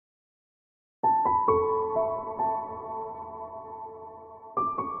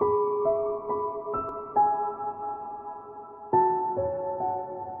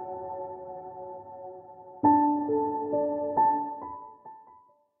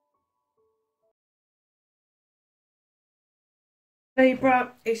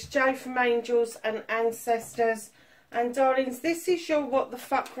Libra, it's Jay from Angels and Ancestors. And darlings, this is your what the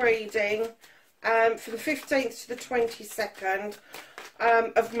fuck reading for the 15th to the 22nd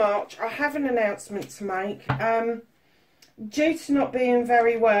of March. I have an announcement to make. Due to not being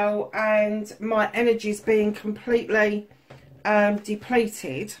very well and my energies being completely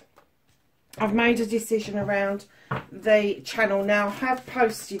depleted, I've made a decision around the channel. Now, I have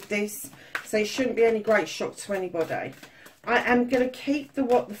posted this, so it shouldn't be any great shock to anybody. I am going to keep the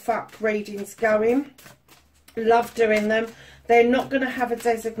what the fuck readings going. Love doing them. They're not going to have a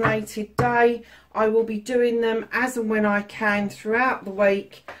designated day. I will be doing them as and when I can throughout the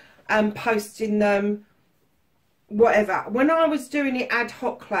week and posting them whatever. When I was doing it ad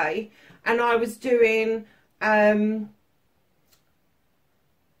hocly and I was doing the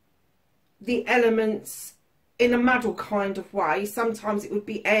elements in a muddle kind of way, sometimes it would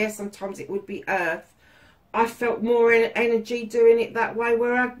be air, sometimes it would be earth, I felt more energy doing it that way.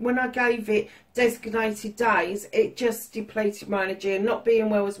 When I gave it designated days, it just depleted my energy, and not being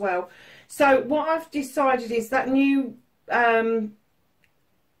well as well. So what I've decided is that new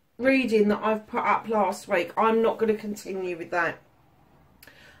reading that I've put up last week, I'm not going to continue with that.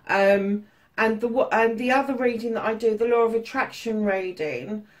 And the other reading that I do, the Law of Attraction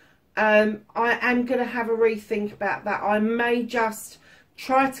reading, I am going to have a rethink about that. I may just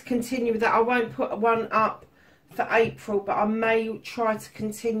try to continue with that. I won't put one up for April, but I may try to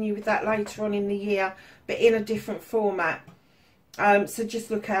continue with that later on in the year, but in a different format. So just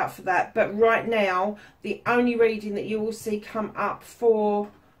look out for that. But right now, the only reading that you will see come up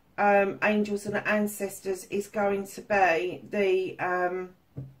for Angels and Ancestors is going to be the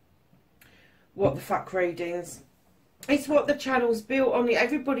what the fuck readings. It's what the channel's built on.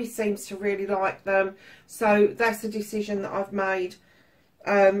 Everybody seems to really like them, so that's a decision that I've made.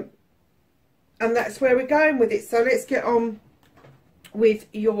 And that's where we're going with it. So let's get on with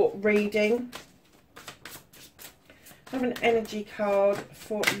your reading. Have an energy card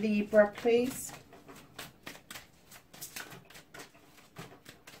for Libra, please.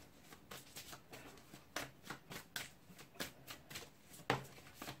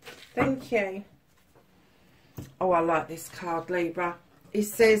 Thank you. Oh, I like this card, Libra. It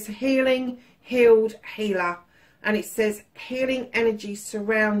says healing, healed, healer. And it says healing energy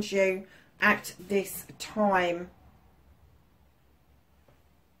surrounds you at this time.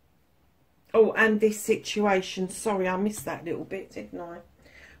 Oh, and this situation. Sorry, I missed that little bit, didn't I?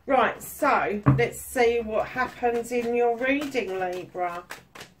 Right, so let's see what happens in your reading, Libra.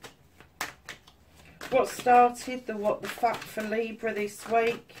 What started the what the fuck for Libra this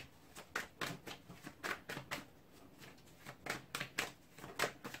week?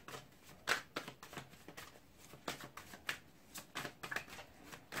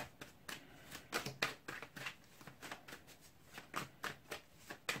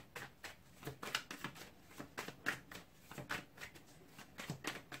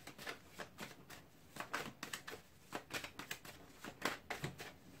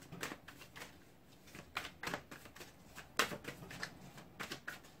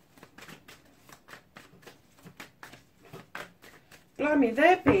 Blimey,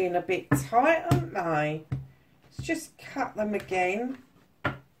 they're being a bit tight, aren't they? Let's just cut them again.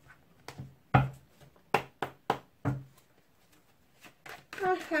 I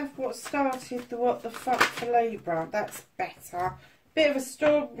have what started the what the fuck for Libra. That's better. Bit of a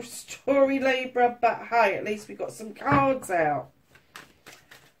story, Libra, but hey, at least we got some cards out.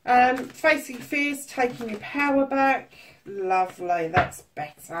 Facing fears, taking your power back. Lovely, that's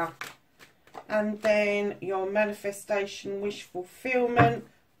better. And then your manifestation, wish fulfillment.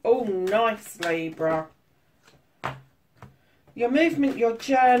 Oh, nice, Libra. Your movement, your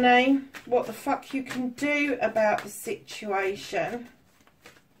journey. What the fuck you can do about the situation.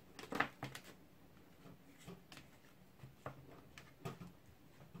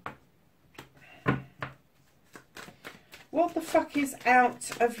 What the fuck is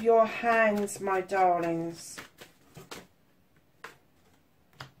out of your hands, my darlings?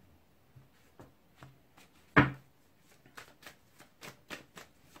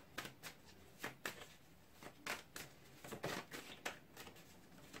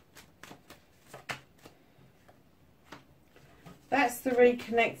 That's the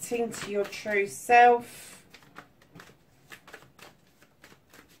reconnecting to your true self.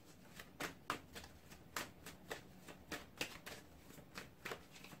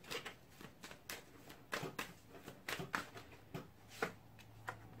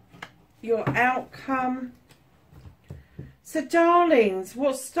 Your outcome. So, darlings,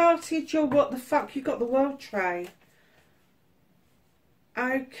 what started your what the fuck? You got the World Trade.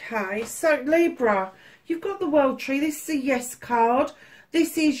 Okay, so Libra, you've got the World Tree. This is a yes card.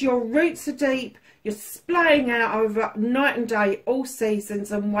 This is your roots are deep. You're splaying out over night and day, all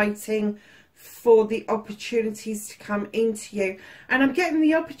seasons, and waiting for the opportunities to come into you. And I'm getting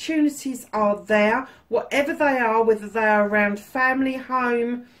the opportunities are there, whatever they are, whether they are around family,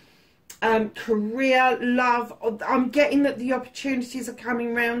 home, career, love. I'm getting that the opportunities are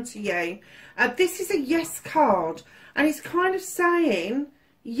coming round to you. This is a yes card, and it's kind of saying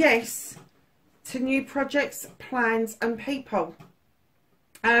yes to new projects, plans and people.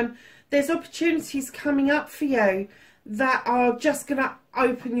 There's opportunities coming up for you that are just going to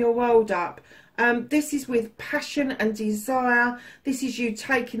open your world up. This is with passion and desire. This is you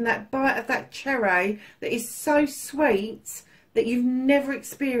taking that bite of that cherry that is so sweet that you've never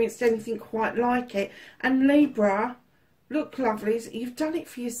experienced anything quite like it. And Libra, look lovelies, you've done it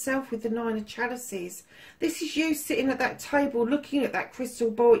for yourself with the Nine of Chalices. This is you sitting at that table looking at that crystal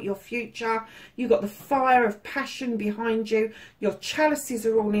ball at your future. You've got the fire of passion behind you. Your chalices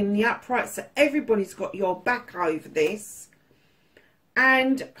are all in the upright, so everybody's got your back over this.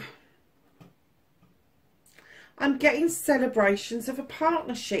 And I'm getting celebrations of a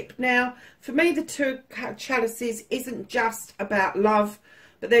partnership. Now, for me, the Two of Chalices isn't just about love,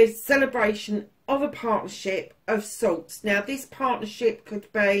 but there's celebration of a partnership of sorts. Now, this partnership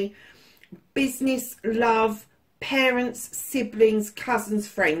could be business, love, parents, siblings, cousins,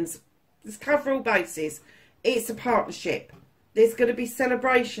 friends. Let's cover all bases. It's a partnership. There's going to be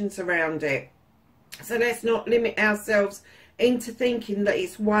celebrations around it. So let's not limit ourselves into thinking that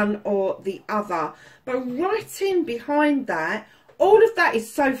it's one or the other. But right in behind that, all of that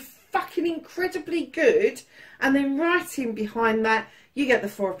is so fucking incredibly good. And then right in behind that, you get the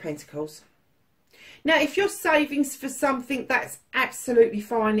Four of Pentacles. Now, if you're savings for something, that's absolutely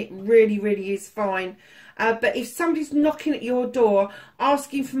fine. It really, really is fine. But if somebody's knocking at your door,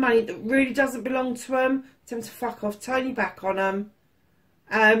 asking for money that really doesn't belong to them, tell them to fuck off, turn your back on them.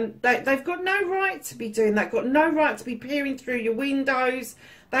 They've got no right to be doing that. Got no right to be peering through your windows.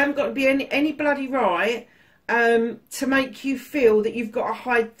 They haven't got to be any bloody right to make you feel that you've got to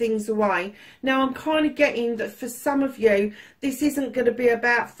hide things away. Now, I'm kind of getting that for some of you, this isn't going to be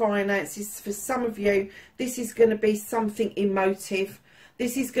about finances. For some of you, this is going to be something emotive.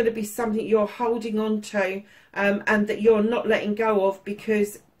 This is going to be something you're holding on to and that you're not letting go of,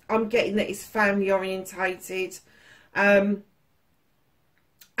 because I'm getting that it's family orientated. And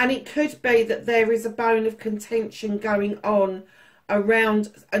it could be that there is a bone of contention going on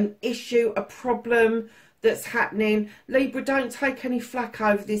around an issue, a problem that's happening. Libra, don't take any flack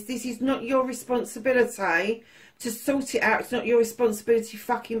over this. This is not your responsibility to sort it out. It's not your responsibility to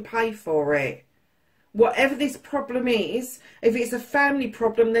fucking pay for it. Whatever this problem is, if it's a family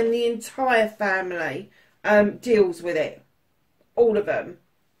problem, then the entire family deals with it. All of them.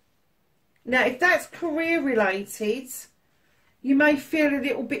 Now, if that's career related, you may feel a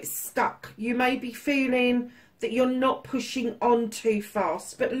little bit stuck. You may be feeling that you're not pushing on too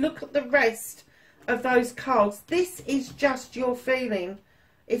fast. But look at the rest of those cards. This is just your feeling.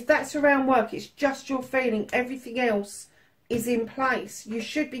 If that's around work, it's just your feeling. Everything else is in place. You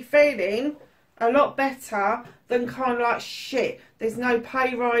should be feeling a lot better than kind of like, shit, there's no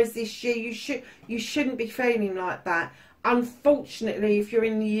pay rise this year. You shouldn't be feeling like that. Unfortunately, if you're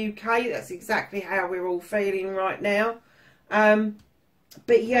in the UK, that's exactly how we're all feeling right now.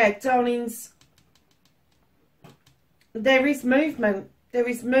 But yeah, darlings, there is movement. There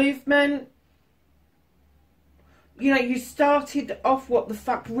is movement. You know, you started off what the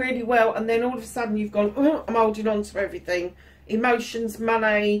fuck really well, and then all of a sudden you've gone, oh, I'm holding on to everything. Emotions,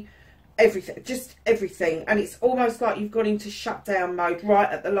 money, everything. Just everything. And it's almost like you've gone into shutdown mode right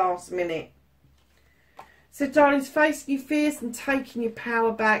at the last minute. So, darlings, facing your fears and taking your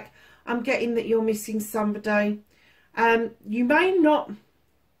power back. I'm getting that you're missing somebody. You may not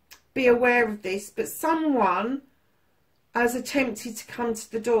be aware of this, but someone has attempted to come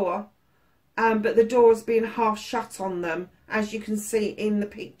to the door. But the door has been half shut on them, as you can see in the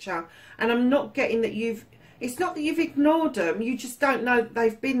picture. And I'm not getting that it's not that you've ignored them, you just don't know that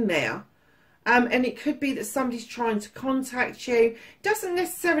they've been there. And it could be that somebody's trying to contact you. It doesn't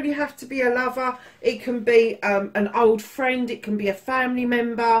necessarily have to be a lover. It can be an old friend, it can be a family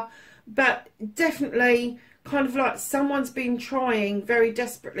member. But definitely kind of like someone's been trying very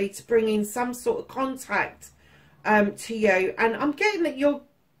desperately to bring in some sort of contact to you. And I'm getting that you're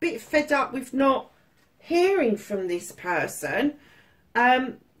bit fed up with not hearing from this person.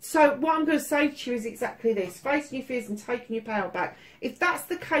 So what I'm going to say to you is exactly this: facing your fears and taking your power back. If that's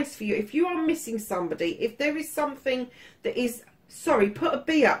the case for you, if you are missing somebody, if there is something that is, sorry, put a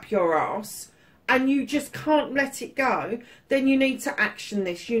B up your arse, and you just can't let it go, then you need to action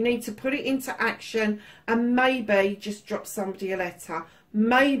this. You need to put it into action, and maybe just drop somebody a letter.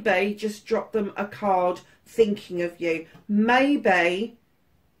 Maybe just drop them a card thinking of you. Maybe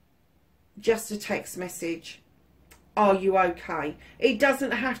just a text message. Are you okay? It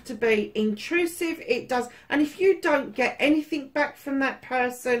doesn't have to be intrusive. It does. And if you don't get anything back from that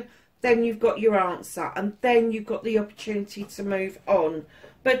person, then you've got your answer, and then you've got the opportunity to move on.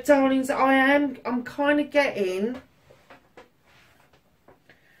 But darlings, I'm kind of getting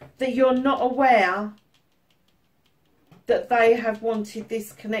that you're not aware that they have wanted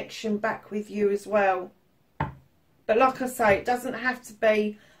this connection back with you as well. But like I say, it doesn't have to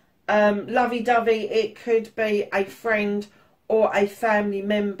be lovey-dovey. It could be a friend or a family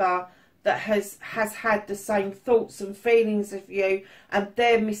member that has had the same thoughts and feelings of you, and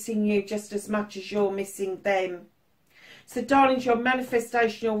they're missing you just as much as you're missing them. So darlings, your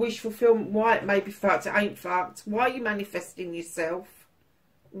manifestation, your wish fulfillment, why it may be fucked, it ain't fucked. Why are you manifesting yourself?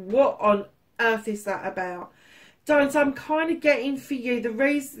 What on earth is that about? Darlings, I'm kind of getting for you, the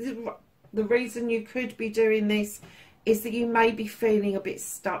reason you could be doing this is that you may be feeling a bit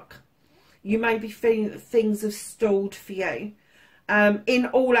stuck. You may be feeling that things have stalled for you. In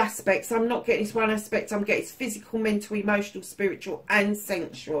all aspects. I'm not getting this one aspect. I'm getting physical, mental, emotional, spiritual and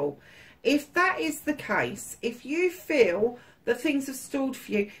sensual. If that is the case, if you feel that things have stalled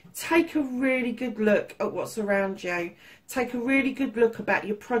for you, take a really good look at what's around you. Take a really good look about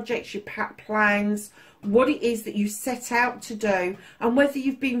your projects, your plans, what it is that you set out to do, and whether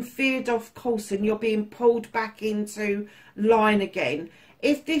you've been veered off course and you're being pulled back into line again.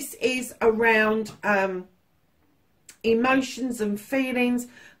 If this is around emotions and feelings,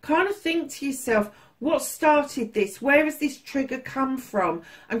 kind of think to yourself, what started this? Where has this trigger come from?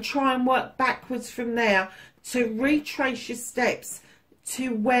 And try and work backwards from there to retrace your steps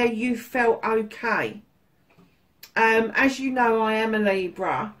to where you felt okay. As you know, I am a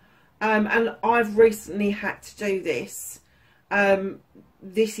Libra, and I've recently had to do this.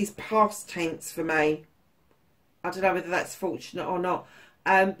 This is past tense for me. I don't know whether that's fortunate or not,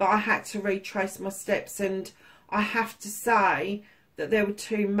 but I had to retrace my steps, and I have to say that there were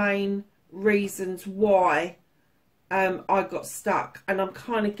two main reasons why I got stuck. And I'm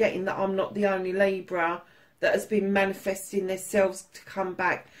kind of getting that I'm not the only Libra that has been manifesting themselves to come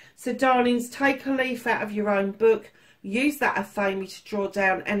back. So darlings, take a leaf out of your own book. Use that Athame to draw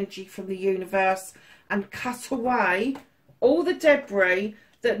down energy from the universe and cut away all the debris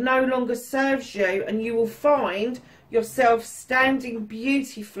that no longer serves you. And you will find yourself standing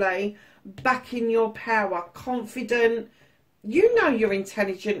beautifully back in your power, confident. You know you're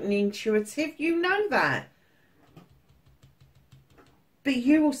intelligent and intuitive, you know that, but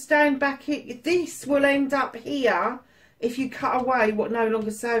you will stand back here. This will end up here if you cut away what no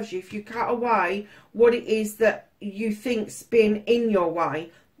longer serves you, if you cut away what it is that you think's been in your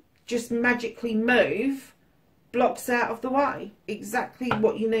way. Just magically move blocks out of the way, exactly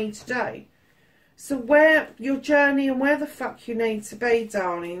what you need to do. So where your journey and where the fuck you need to be,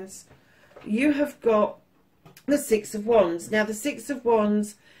 darlings, you have got the Six of Wands. Now, the Six of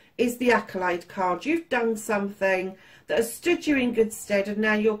Wands is the accolade card. You've done something that has stood you in good stead, and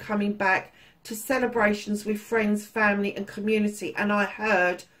now you're coming back to celebrations with friends, family and community. And I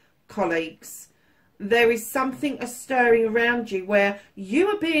heard colleagues. There is something stirring around you where you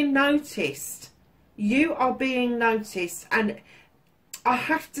are being noticed. You are being noticed. And I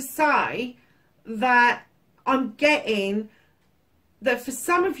have to say that I'm getting that for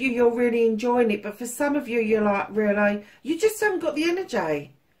some of you, you're really enjoying it, but for some of you, you're like, really? You just haven't got the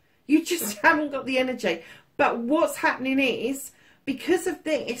energy. You just haven't got the energy. But what's happening is, because of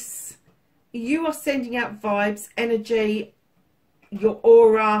this, you are sending out vibes, energy, your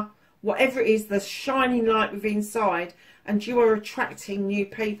aura, whatever it is, the shining light within inside, and you are attracting new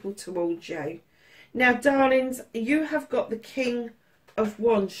people towards you. Now, darlings, you have got the King of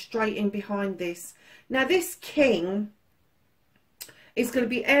Wands straight in behind this. Now, this King is going to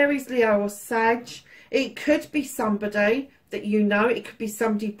be Aries, Leo or Sag. It could be somebody that you know. It could be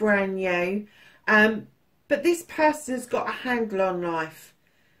somebody brand new. But this person has got a handle on life.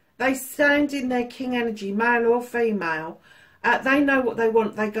 They stand in their king energy, male or female. They know what they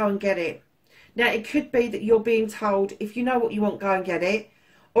want. They go and get it. Now, it could be that you're being told, if you know what you want, go and get it.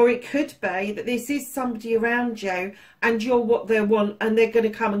 Or it could be that this is somebody around you and you're what they want and they're going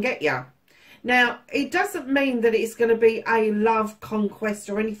to come and get you. Now, it doesn't mean that it's going to be a love conquest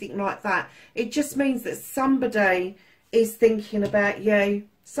or anything like that. It just means that somebody is thinking about you.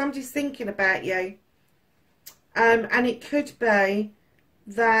 Somebody's thinking about you. And it could be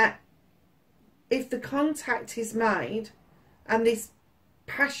that if the contact is made and this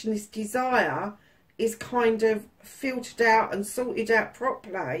passion, this desire is kind of filtered out and sorted out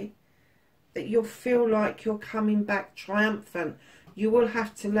properly, that you'll feel like you're coming back triumphant. You will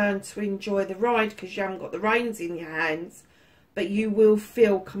have to learn to enjoy the ride because you haven't got the reins in your hands, but you will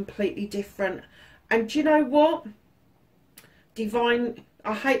feel completely different. And do you know what? Divine,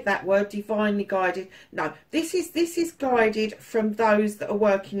 I hate that word, divinely guided. No, this is guided from those that are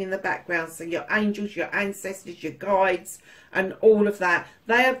working in the background. So your angels, your ancestors, your guides, and all of that.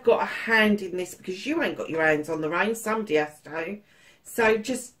 They have got a hand in this because you ain't got your hands on the reins. Somebody has to. So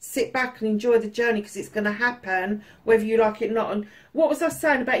just sit back and enjoy the journey because it's going to happen whether you like it or not. And what was I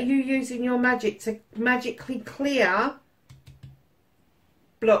saying about you using your magic to magically clear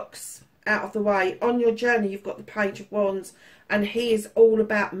blocks out of the way? On your journey, you've got the Page of Wands, and he is all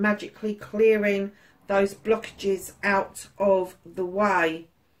about magically clearing those blockages out of the way.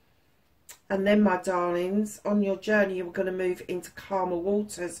 And then, my darlings, on your journey, you're going to move into calmer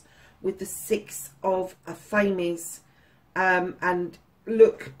waters with the Six of Famies. And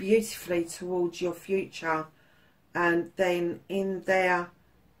look beautifully towards your future. And then in there,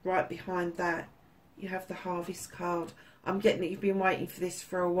 right behind that, you have the Harvest card. I'm getting that you've been waiting for this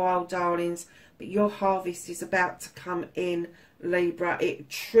for a while, darlings, but your harvest is about to come in, Libra. It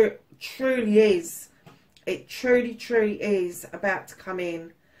truly is. It truly is about to come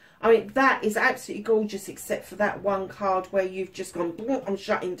in. I mean, that is absolutely gorgeous, except for that one card where you've just gone, I'm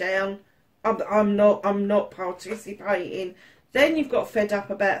shutting down. I'm not participating. Then you've got fed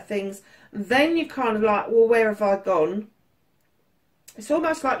up about things. Then you're kind of like, well, where have I gone? It's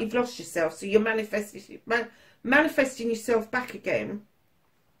almost like you've lost yourself. So you're manifesting yourself back again.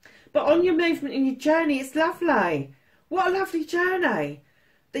 But on your movement in your journey, it's lovely. What a lovely journey.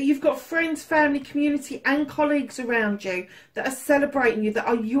 That you've got friends, family, community and colleagues around you that are celebrating you,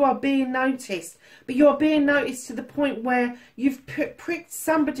 that you are being noticed. But you are being noticed to the point where you've pricked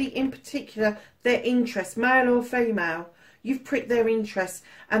somebody in particular, their interest, male or female. You've pricked their interest,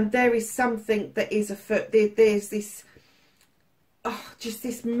 and there is something that is afoot. There's this, just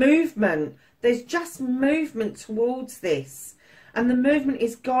this movement. There's just movement towards this. And the movement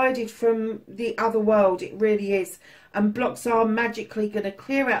is guided from the other world. It really is. And blocks are magically going to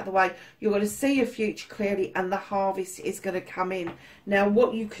clear out of the way. You're going to see your future clearly, and the harvest is going to come in. Now,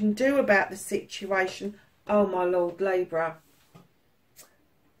 what you can do about the situation, oh my Lord, Libra.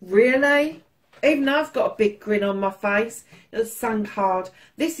 Really? Even though I've got a big grin on my face, the Sun card.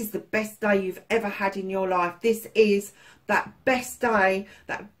 This is the best day you've ever had in your life. This is that best day,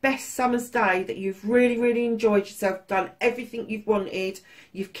 that best summer's day that you've really enjoyed yourself, done everything you've wanted,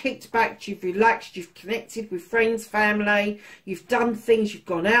 you've kicked back, you've relaxed, you've connected with friends, family, you've done things, you've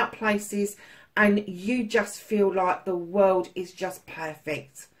gone out places, and you just feel like the world is just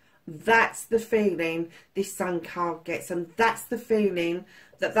perfect. That's the feeling this Sun card gets, and that's the feeling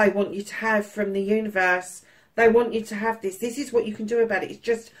that they want you to have from the universe. They want you to have this. This is what you can do about it. It's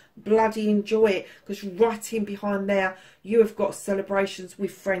just bloody enjoy it, because right in behind there you have got celebrations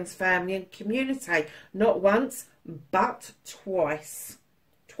with friends, family and community. Not once, but twice.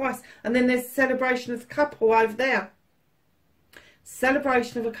 And then there's celebration of the couple over there.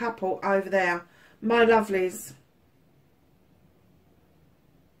 Celebration of a couple over there. My lovelies.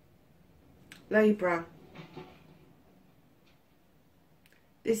 Libra.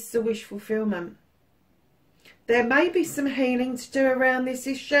 This is a wish fulfillment. There may be some healing to do around this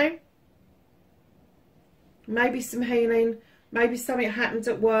issue. Maybe some healing. Maybe something happened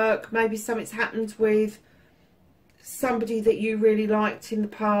at work. Maybe something's happened with somebody that you really liked in the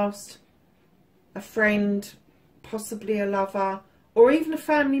past. A friend, possibly a lover, or even a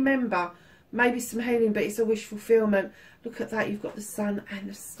family member. Maybe some healing, but it's a wish fulfillment. Look at that. You've got the sun and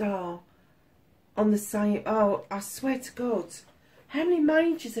the star on the same. Oh, I swear to God. How many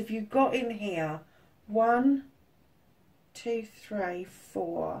mages have you got in here? 1, 2, 3,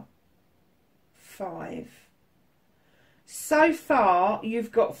 4, 5. So far,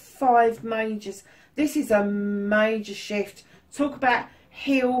 you've got 5 mages. This is a major shift. Talk about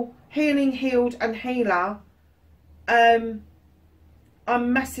healing, healed, and healer. I'm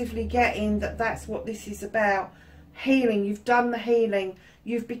massively getting that that's what this is about. Healing. You've done the healing.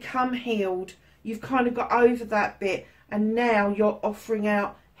 You've become healed. You've kind of got over that bit. And now you're offering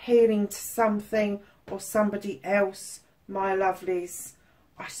out healing to something or somebody else, my lovelies.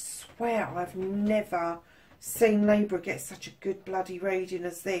 I swear I've never seen Libra get such a good bloody reading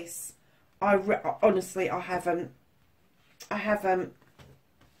as this. Honestly, I haven't.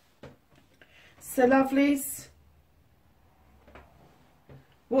 So, lovelies,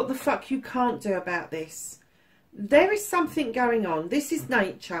 what the fuck you can't do about this? There is something going on. This is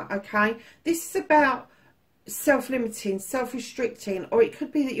nature, okay? This is about self-limiting, self-restricting, or it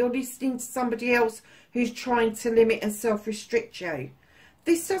could be that you're listening to somebody else who's trying to limit and self-restrict you.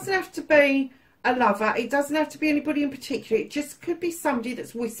 This doesn't have to be a lover. It doesn't have to be anybody in particular. It just could be somebody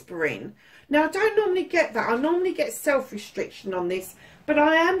that's whispering. Now, I don't normally get that. I normally get self-restriction on this, but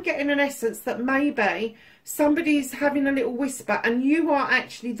I am getting an essence that maybe somebody's having a little whisper and you are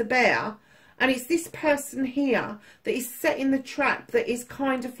actually the bear, and it's this person here that is setting the trap, that is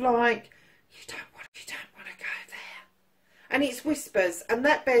kind of like, you don't want to go there. And it's whispers, and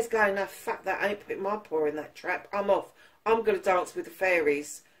that bear's going, no, fuck that, I ain't putting my paw in that trap. I'm off. I'm going to dance with the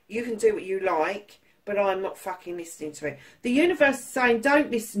fairies. You can do what you like, but I'm not fucking listening to it. The universe is saying,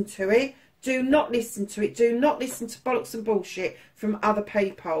 don't listen to it. Do not listen to it. Do not listen to bollocks and bullshit from other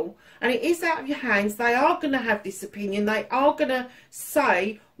people. And it is out of your hands. They are going to have this opinion. They are going to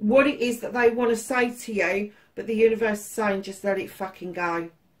say what it is that they want to say to you. But the universe is saying, just let it fucking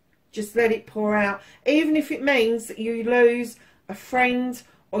go. Just let it pour out. Even if it means that you lose a friend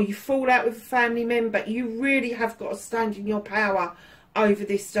or you fall out with a family member, you really have got to stand in your power over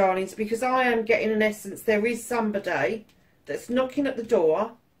this, darlings. Because I am getting an essence. There is somebody that's knocking at the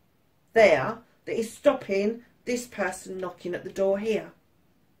door there that is stopping this person knocking at the door here.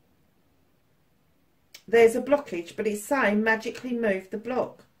 There's a blockage, but it's saying magically move the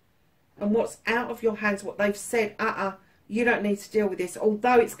block. And what's out of your hands, what they've said, you don't need to deal with this.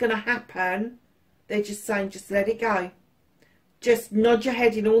 Although it's going to happen, they're just saying, just let it go. Just nod your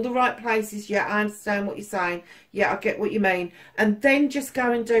head in all the right places. Yeah, I understand what you're saying. Yeah, I get what you mean. And then just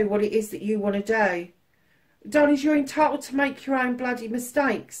go and do what it is that you want to do. Darlings, you're entitled to make your own bloody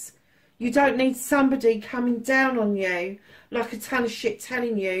mistakes. You don't need somebody coming down on you like a ton of shit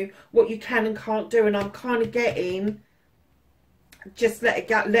telling you what you can and can't do. And I'm kind of getting, just let it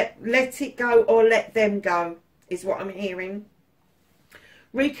go. Let it go, or let them go, is what I'm hearing.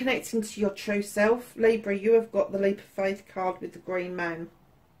 Reconnecting to your true self. Libra, you have got the Leap of Faith card with the green man.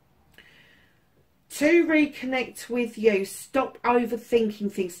 To reconnect with you, stop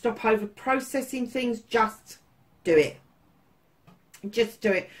overthinking things. Stop over processing things. Just do it. Just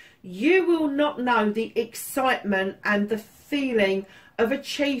do it. You will not know the excitement and the feeling of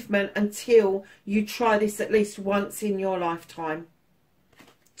achievement until you try this at least once in your lifetime.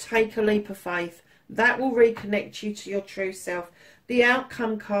 Take a leap of faith. That will reconnect you to your true self. The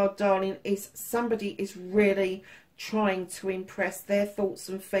outcome card, darling, is somebody is really trying to impress their thoughts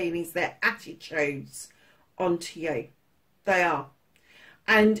and feelings, their attitudes onto you. They are.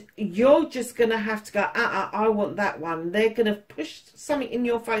 And you're just going to have to go, I want that one. They're going to push something in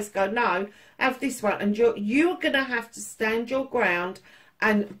your face, go, no, have this one. And you're going to have to stand your ground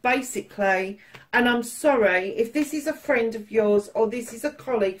and basically, and I'm sorry, if this is a friend of yours or this is a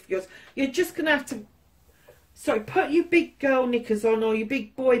colleague of yours, you're just going to have to, put your big girl knickers on or your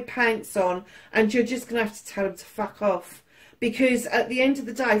big boy pants on, and you're just going to have to tell them to fuck off. Because at the end of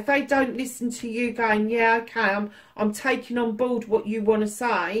the day, if they don't listen to you going, yeah, okay, I'm taking on board what you want to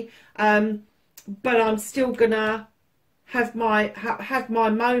say, but I'm still going to have my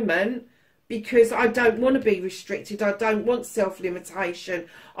moment, because I don't want to be restricted. I don't want self-limitation.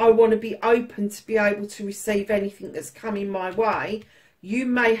 I want to be open to be able to receive anything that's coming my way. You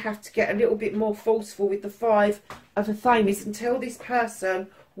may have to get a little bit more forceful with the Five of Athames and tell this person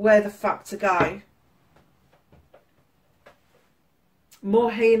where the fuck to go.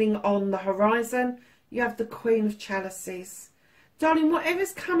 More healing on the horizon. You have the Queen of Chalices. Darling,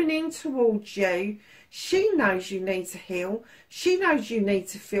 whatever's coming in towards you, she knows you need to heal. She knows you need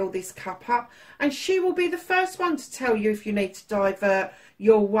to fill this cup up. And she will be the first one to tell you if you need to divert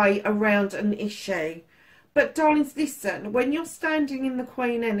your way around an issue. But darlings, listen, when you're standing in the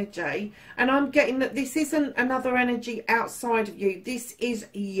Queen energy, and I'm getting that this isn't another energy outside of you, this is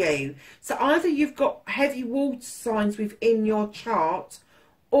you. So either you've got heavy water signs within your chart,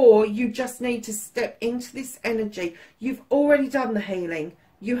 or you just need to step into this energy. You've already done the healing.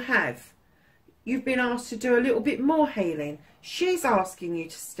 You have. You've been asked to do a little bit more healing. She's asking you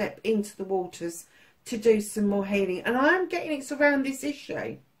to step into the waters to do some more healing. And I am getting it's around this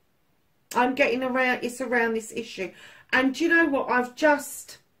issue. I'm getting around, it's around this issue. And do you know what?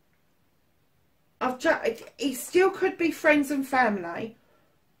 It still could be friends and family,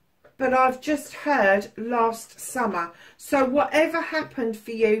 but I've just heard last summer. So whatever happened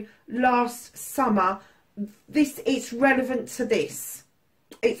for you last summer, it's relevant to this.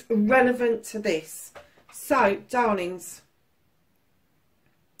 It's relevant to this. So, darlings,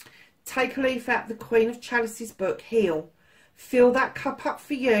 take a leaf out of the Queen of Chalices book, Heal. Fill that cup up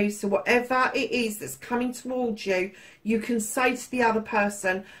for you, so whatever it is that's coming towards you, you can say to the other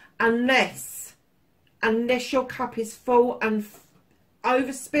person, unless your cup is full and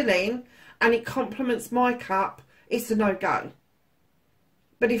overspilling, and it complements my cup, it's a no-go.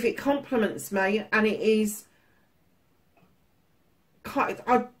 But if it complements me and it is,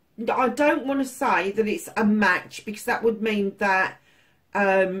 I don't want to say that it's a match, because that would mean that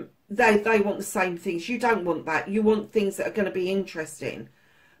they want the same things. You don't want that. You want things that are going to be interesting.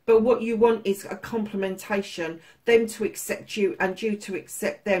 But what you want is a complementation, them to accept you and you to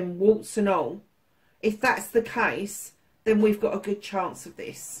accept them, warts and all. If that's the case, then we've got a good chance of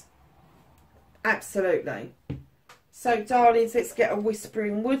this. Absolutely. So, darlings, let's get a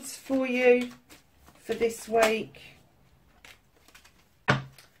Whispering Woods for you for this week.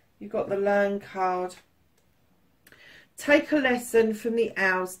 You've got the Learn card. Take a lesson from the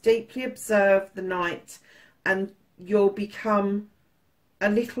owls, deeply observe the night, and you'll become a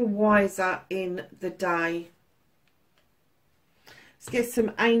little wiser in the day. Let's get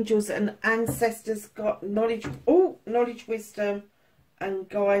some angels and ancestors, got knowledge, knowledge, wisdom and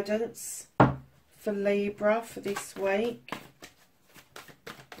guidance for Libra for this week.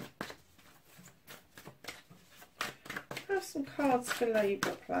 Have some cards for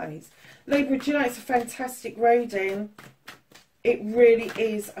Libra, please. Libra, do you know, it's a fantastic reading. It really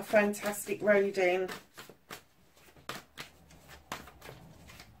is a fantastic reading.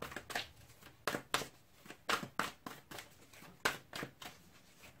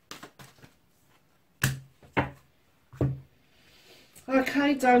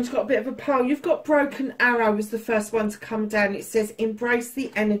 Okay, Dawn's got a bit of a pole. You've got Broken Arrow was the first one to come down. It says, embrace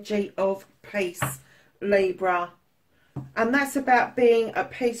the energy of peace, Libra. And that's about being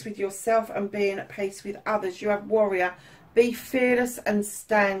at peace with yourself and being at peace with others. You have Warrior. Be fearless and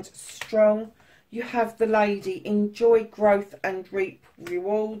stand strong. You have the Lady. Enjoy growth and reap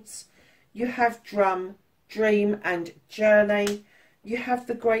rewards. You have Drum. Dream and journey. You have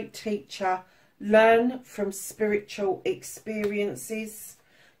the Great Teacher. Learn from spiritual experiences.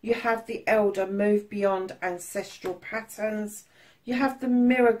 You have the Elder. Move beyond ancestral patterns. You have the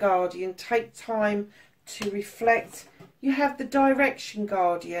Mirror Guardian. Take time to reflect. You have the Direction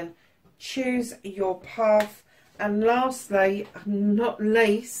Guardian. Choose your path. And lastly, not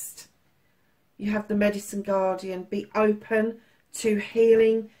least, you have the Medicine Guardian. Be open to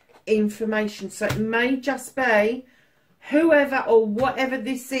healing information. So it may just be whoever or whatever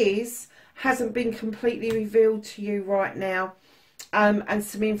this is hasn't been completely revealed to you right now. And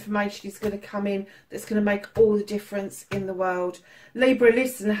some information is going to come in that's going to make all the difference in the world. Libra,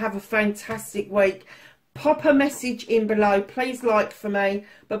 listen, have a fantastic week. Pop a message in below. Please like for me,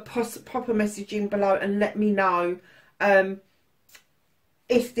 but pop a message in below and let me know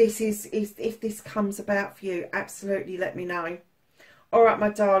if this comes about for you. Absolutely, let me know. All right, my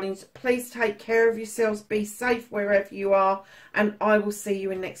darlings, please take care of yourselves. Be safe wherever you are, and I will see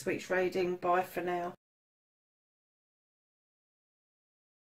you in next week's reading. Bye for now.